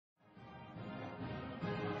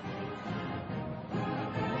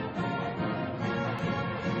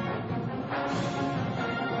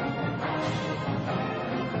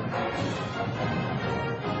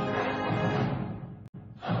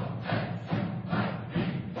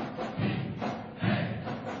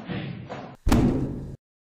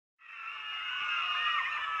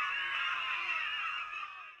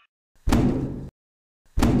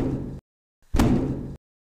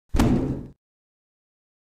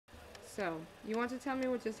So, you want to tell me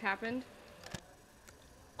what just happened?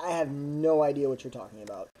 I have no idea what you're talking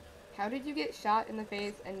about. How did you get shot in the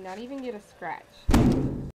face and not even get a scratch? And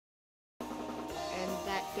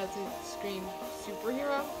that doesn't scream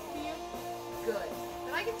superhero to you? Good.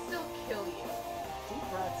 Then I can still kill you. Deep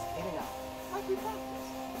breaths in and out, like we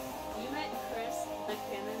practiced. You met Chris, the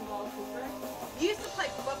Cannonball Cooper? You used to play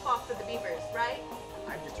football for the Beavers, right?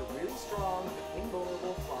 I'm just a really strong,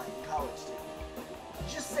 invulnerable flying college student.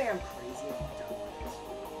 Just say I'm crazy if you don't like it.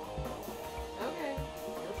 Okay,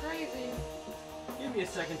 you're crazy. Give me a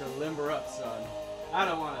second to limber up, son. I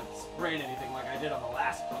don't want to sprain anything like I did on the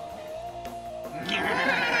last punk.